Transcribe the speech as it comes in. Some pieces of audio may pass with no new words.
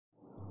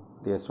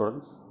Dear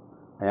students,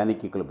 Ionic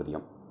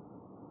equilibrium,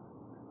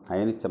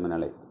 Ionic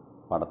சமநிலை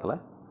பாடத்தில்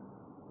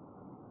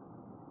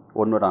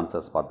ஒன்னோட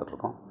ஆன்சர்ஸ்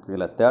பார்த்துட்ருக்கோம்.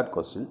 இதில் தேர்ட்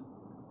கொஸ்டின்,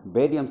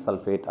 பேரியம்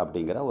சல்ஃபேட்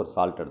அப்படிங்கிற ஒரு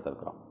சால்ட்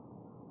எடுத்துருக்குறோம்.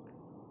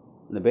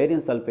 இந்த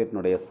பேரியம்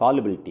சல்ஃபேட்னுடைய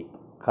சாலிபிலிட்டி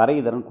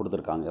கரைதிறன்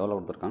கொடுத்துருக்காங்க. எவ்வளோ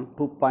கொடுத்துருக்காங்க?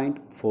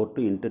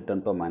 2.42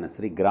 ×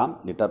 10⁻³ கிராம்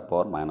லிட்டர்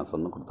பவர்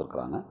 -1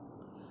 கொடுத்துருக்குறாங்க.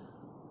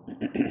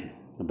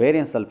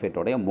 பேரியம்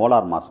சல்ஃபேட்டோடைய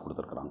மோலார் மாஸ்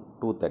கொடுத்துருக்குறாங்க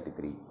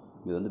 233.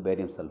 இது வந்து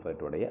பேரியம்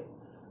சல்ஃபேட்டோடைய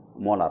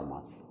மோலார்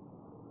மாஸ்.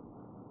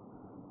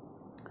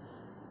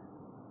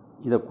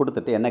 இதை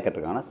கொடுத்துட்டு என்ன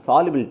கேட்டிருக்காங்கன்னா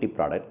சாலிபிலிட்டி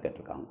ப்ராடக்ட்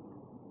கேட்டிருக்காங்க.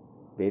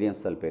 பேரியம்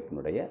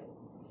சல்ஃபேட்டினுடைய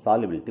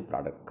சாலிபிலிட்டி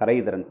ப்ராடக்ட்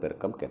கரைதிறன்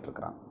பெருக்கம்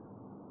கேட்டிருக்கிறாங்க.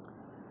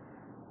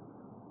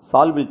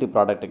 சாலிபிலிட்டி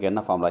ப்ராடக்ட்டுக்கு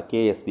என்ன ஃபார்முலா?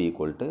 KSB =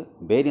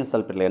 பேரியம்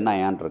சல்ஃபேட்டில் என்ன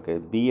அயான்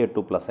இருக்குது?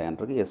 Ba2+ அயான்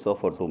இருக்குது,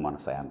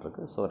 SO4 - அயான்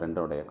இருக்குது. ஸோ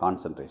ரெண்டோடைய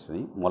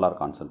கான்சன்ட்ரேஷனையும் மோலார்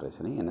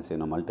கான்சன்ட்ரேஷனையும் என்ன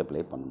செய்யணும்?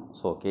 மல்டிப்ளை பண்ணணும்.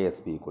 ஸோ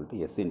KSB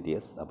 = S ×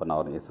 S, அப்போ நான்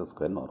வரும்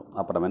S² வரும்.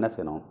 அப்போ நம்ம என்ன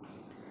செய்யணும்?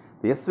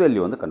 S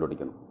வேல்யூ வந்து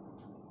கண்டுபிடிக்கணும்.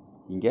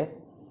 இங்கே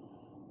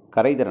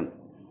கரைதிறன்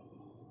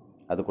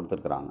அது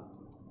கொடுத்துருக்குறாங்க.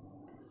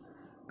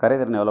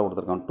 கரைதிறன் எவ்வளோ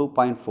கொடுத்துருக்காங்க?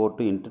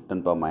 2.42 ×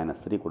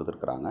 10⁻³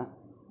 கொடுத்துருக்குறாங்க.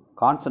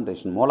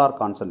 கான்சன்ட்ரேஷன் மோலார்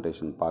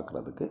கான்சன்ட்ரேஷன்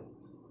பார்க்குறதுக்கு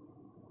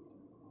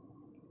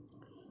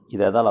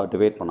இதை எதால்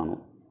டிவைட் பண்ணணும்?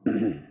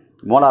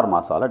 மோலார்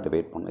மாஸால்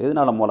டிவைட் பண்ணணும்.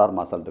 எதனால் மோலார்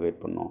மாஸால்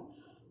டிவைட் பண்ணணும்?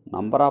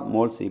 Number of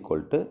moles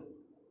 =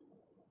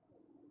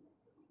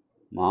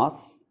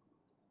 mass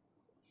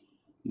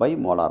by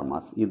molar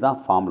mass.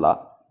 இதுதான் ஃபார்முலா.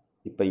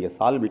 இப்போ இங்கே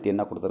சாலிபிலிட்டி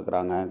என்ன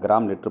கொடுத்துருக்குறாங்க?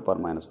 கிராம் லிட்டர்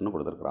பவர் -1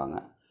 கொடுத்துருக்குறாங்க.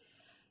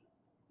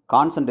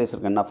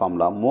 கான்சன்ட்ரேஷனுக்கு என்ன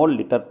ஃபார்முலா? Mole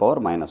litre power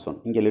 -1.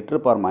 இங்கே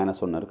லிட்டர் பவர்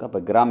 -1 இருக்குது. அப்போ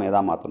கிராம்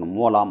எதாக மாற்றணும்?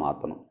 மோலாக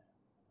மாற்றணும்.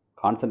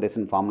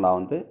 கான்சன்ட்ரேஷன் ஃபார்முலா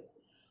வந்து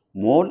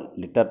மோல்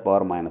லிட்டர்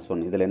பவர் -1.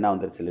 இதில் என்ன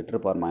வந்துருச்சு?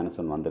 லிட்டர் பவர்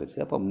 -1 வந்துருச்சு.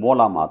 அப்போ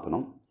மோலாக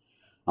மாற்றணும்.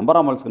 நம்பர்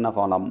ஆஃப் மோல்ஸ்க்கு என்ன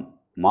formula?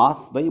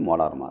 Mass by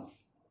molar mass.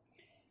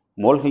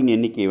 மோல்களின்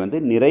எண்ணிக்கை வந்து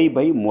நிறை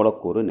பை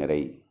மூலக்கூறு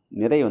நிறை.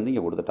 நிறை வந்து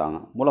இங்கே கொடுத்துட்டாங்க.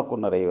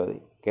 மூலக்கூறு நிறை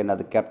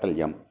என்னது? Capital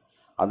M.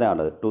 அதான்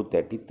அல்லது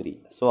 233.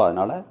 ஸோ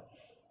அதனால்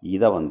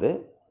இதை வந்து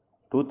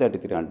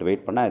 233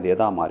 டிவைட் பண்ணால் இது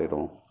எதாக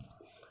மாறிடும்?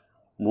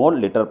 மோல்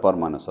லிட்டர் பவர்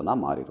 -1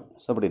 மாறிடும்.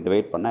 ஸோ இப்படி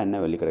டிவைட் பண்ணால் என்ன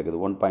வெளியே கிடைக்குது?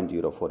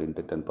 1.04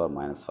 ×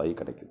 10⁻5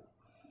 கிடைக்குது.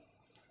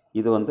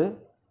 இது வந்து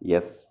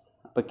எஸ்.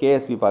 இப்போ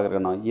KSB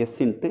பார்க்குறேன்னா S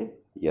 ×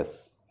 S.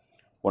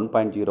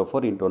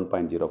 1.04 ×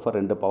 1.04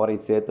 ரெண்டு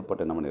பவரையும் சேர்த்து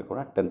போட்டு என்ன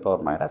பண்ணியிருக்கோம்னா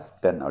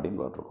 10⁻10 அப்படின்னு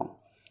போட்டிருக்கோம்.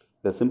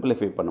 இதை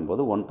சிம்பிளிஃபை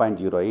பண்ணும்போது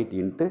 1.08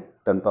 ×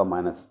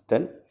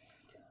 10⁻10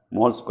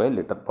 mole square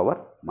litre power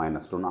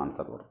 -2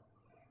 answer வரும்.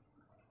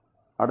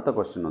 அடுத்த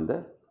கொஸ்டின் வந்து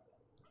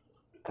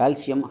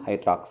கால்சியம்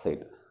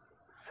ஹைட்ராக்சைடு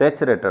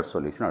சேச்சுரேட்டட்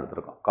சொல்யூஷன்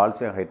எடுத்திருக்கோம்.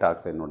 கால்சியம்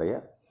ஹைட்ராக்சைடினுடைய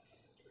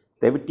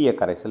தெவிட்டிய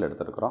கரைசல்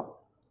எடுத்திருக்கிறோம்.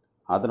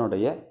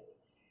 அதனுடைய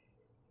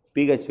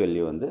pH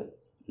வேல்யூ வந்து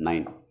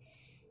 9.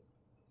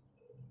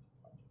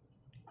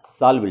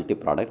 சால்பிலிட்டி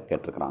ப்ராடக்ட்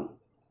கேட்டிருக்கிறாங்க.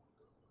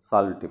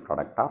 Solubility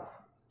product of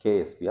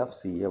KSB of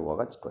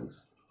CaOH twice.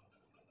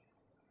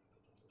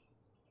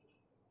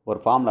 ஒரு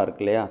ஃபார்முலா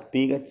இருக்கு இல்லையா?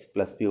 pH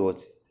 +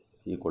 pOH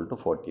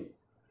 = 14.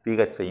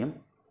 pHஐயும்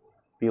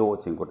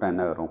pOHையும் கூட்டம்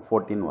என்ன வரும்?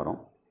 14 வரும்.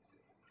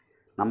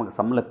 நமக்கு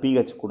சம்மில்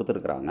pH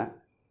கொடுத்துருக்குறாங்க.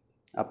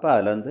 அப்போ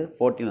அதுலேருந்து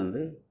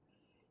 14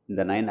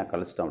 இந்த 9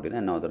 கழிச்சிட்டோம்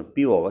அப்படின்னா என்ன வந்துடும்?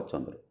 pOH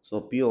வந்துடும். ஸோ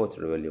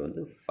pOHோட வேல்யூ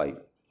வந்து 5.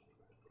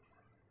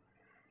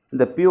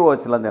 இந்த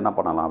pOHலேருந்து என்ன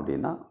பண்ணலாம்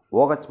அப்படின்னா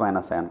OH-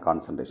 அயான்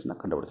கான்சன்ட்ரேஷனை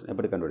கண்டுபிடிச்சோம்.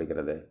 எப்படி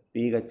கண்டுபிடிக்கிறது?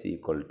 pH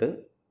 =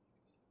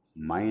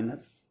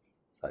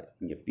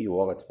 இங்கே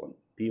pOH போகணும்.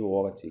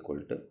 pOH =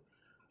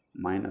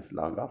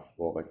 log of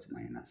OH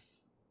minus.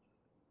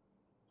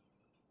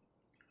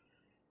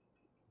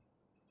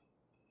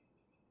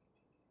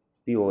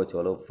 pOH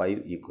எவ்வளோ?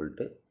 5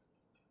 =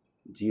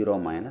 0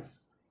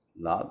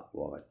 - log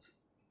OH.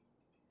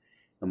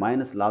 இந்த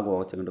மைனஸ் லாக்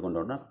OH கொண்டு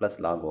வந்தோம்னா ப்ளஸ்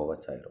லாக்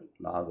OH ஆயிரும்.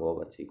 log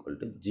OH =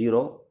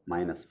 0 -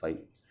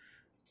 5.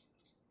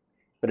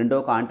 இப்போ ரெண்டு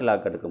பக்கம் ஆன்டி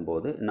லாக்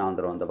எடுக்கும்போது என்ன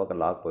வந்துடும்? அந்த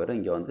பக்கம் லாக் போயிடும்.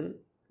 இங்கே வந்து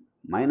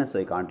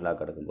 -5 ஆன்டி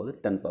லாக் எடுக்கும்போது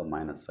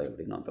 10⁻5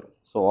 அப்படின்னு வந்துடும்.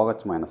 ஸோ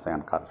OH-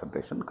 அயான்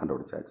கான்சன்ட்ரேஷன்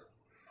கண்டுபிடிச்சாச்சு.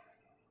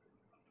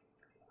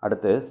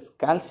 அடுத்து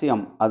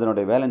கால்சியம்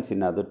அதனுடைய வேலன்சி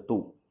என்னது? 2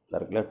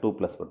 இருக்குல்ல,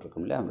 2+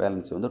 போட்டிருக்கோம் இல்லையா?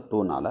 வேலன்சி வந்து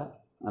 2னால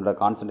அதோட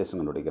கான்சன்ட்ரேஷன்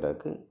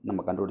கண்டுபிடிக்கிறதுக்கு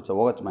நம்ம கண்டுபிடிச்ச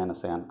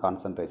OH- அயான்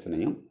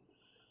கான்சன்ட்ரேஷனையும்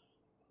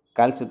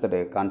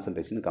கால்சியத்துடைய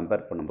கான்சன்ட்ரேஷன்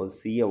கம்பேர் பண்ணும்போது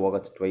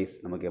CaOH twice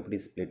நமக்கு எப்படி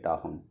ஸ்ப்ளிட்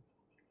ஆகும்?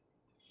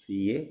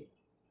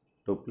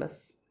 Ca2+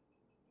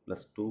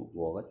 +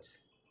 2OH-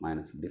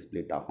 இப்படி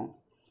ஸ்ப்ளிட் ஆகும்.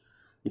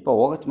 இப்போ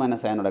OH-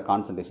 அயனோட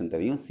கான்சன்ட்ரேஷன்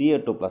தெரியும்.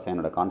 Ca2+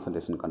 அயனோட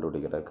கான்சன்ட்ரேஷன்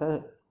கண்டுபிடிக்கிறதுக்கு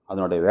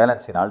அதனுடைய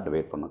வேலன்சினால்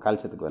டிவைட் பண்ணணும்.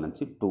 கால்சியத்துக்கு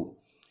வேலன்சி 2.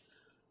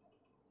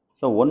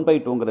 ஸோ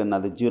 1/2ங்கிறது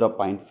என்னது?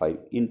 0.5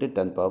 ×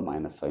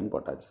 10⁻5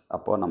 போட்டாச்சு.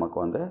 அப்போது நமக்கு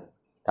வந்து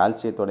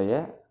கால்சியத்துடைய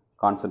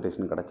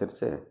கான்சன்ட்ரேஷன்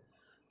கிடச்சிருச்சு.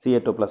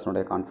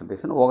 Ca2+னுடைய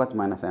கான்சன்ட்ரேஷன், OH-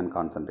 அயன்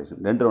கான்சன்ட்ரேஷன்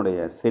ரெண்டுனுடைய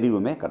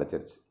செறிவுமே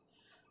கிடச்சிருச்சு.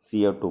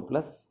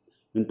 Ca2+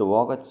 ×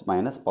 OH-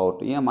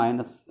 ஏன்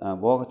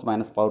OH-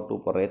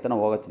 போடுற? எத்தனை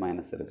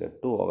OH- இருக்குது?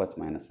 2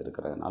 OH-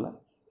 இருக்கிறதுனால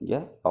இங்கே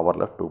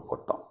பவரில் 2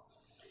 போட்டோம்.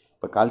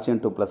 இப்போ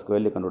கால்சியம் 2+க்கு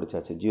வேல்யூ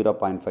கண்டுபிடிச்சாச்சு.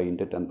 0.5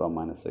 ×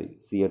 10⁻5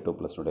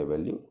 Ca2+னுடைய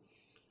வேல்யூ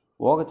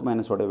OH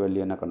மைனஸோட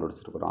வேல்யூ என்ன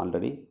கண்டுபிடிச்சிருக்கிறோம்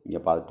ஆல்ரெடி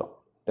இங்கே பார்த்துட்டோம்.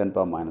 10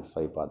 பவர் மைனஸ்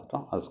 5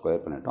 பார்த்துட்டோம். அதை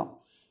ஸ்கொயர் பண்ணிட்டோம்.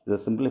 இதை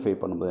சிம்பிளிஃபை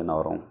பண்ணும்போது என்ன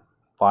வரும்?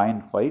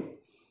 0.5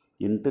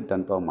 இன்ட்டு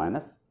 10 பவர்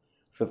மைனஸ்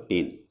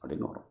 15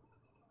 அப்படின்னு வரும்.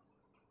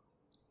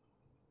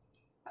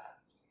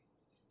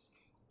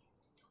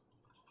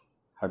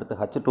 அடுத்து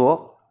H2O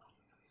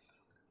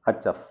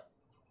HF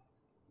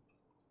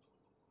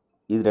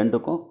இது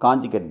ரெண்டுக்கும்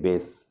காஞ்சுகேட்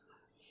பேஸ்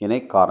இணை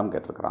காரம்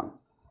கேட்டிருக்கிறாங்க.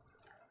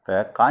 இப்போ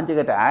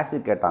காஞ்சுகேட்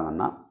ஆசிட்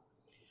கேட்டாங்கன்னா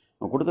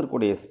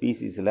கொடுத்துருக்கக்கூடிய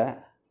ஸ்பீசிஸில்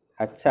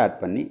H ஆட்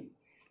பண்ணி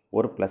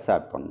ஒரு ப்ளஸ்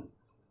ஆட் பண்ணணும்.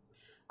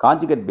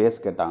 காஞ்சுகேட் பேஸ்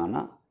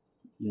கேட்டாங்கன்னா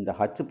இந்த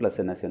H ப்ளஸ்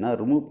என்ன செய்யணும்?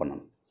 ரிமூவ்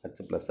பண்ணணும். H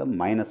ப்ளஸ்ஸை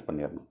மைனஸ்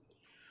பண்ணிடணும்.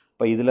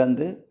 இப்போ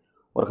இதுலேருந்து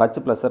ஒரு H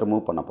ப்ளஸ்ஸை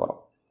ரிமூவ் பண்ண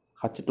போகிறோம்.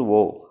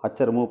 H2O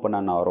H ரிமூவ்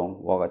பண்ண என்ன வரும்?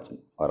 OH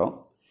வரும்.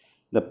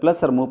 இந்த ப்ளஸ்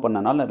ரிமூவ்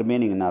பண்ணனால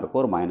ரிமைனிங் என்ன இருக்கும்?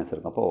 ஒரு மைனஸ்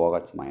இருக்கும். அப்போ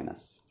OH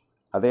மைனஸ்.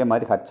 அதே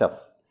மாதிரி HF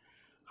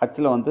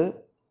ஹச்சில் வந்து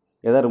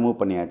எதை ரிமூவ்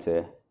பண்ணியாச்சு?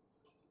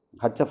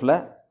 HFல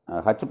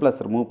H ப்ளஸ்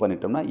ரிமூவ்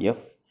பண்ணிட்டோம்னா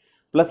F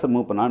ப்ளஸ்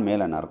ரிமூவ் பண்ணாலும்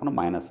மேலே என்ன இருக்கணும்?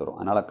 மைனஸ் வரும்.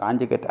 அதனால்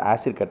காஞ்சுகேட்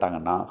ஆசிட்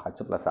கேட்டாங்கன்னா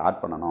H ப்ளஸ்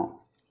ஆட் பண்ணணும்.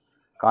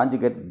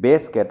 காஞ்சுகேட்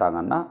பேஸ்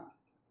கேட்டாங்கன்னா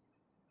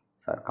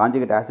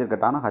காஞ்சுகேட் ஆசிட்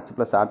கேட்டாங்கன்னா H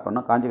ப்ளஸ் ஆட்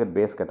பண்ணணும். காஞ்சுகேட்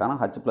பேஸ் கேட்டாங்கன்னா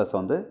H ப்ளஸ்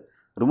வந்து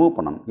ரிமூவ்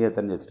பண்ணணும். இதை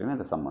தெரிஞ்சு வச்சுட்டிங்கன்னா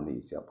இந்த சம் வந்து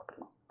ஈஸியாக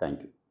போட்டுடலாம்.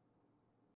 தேங்க்யூ.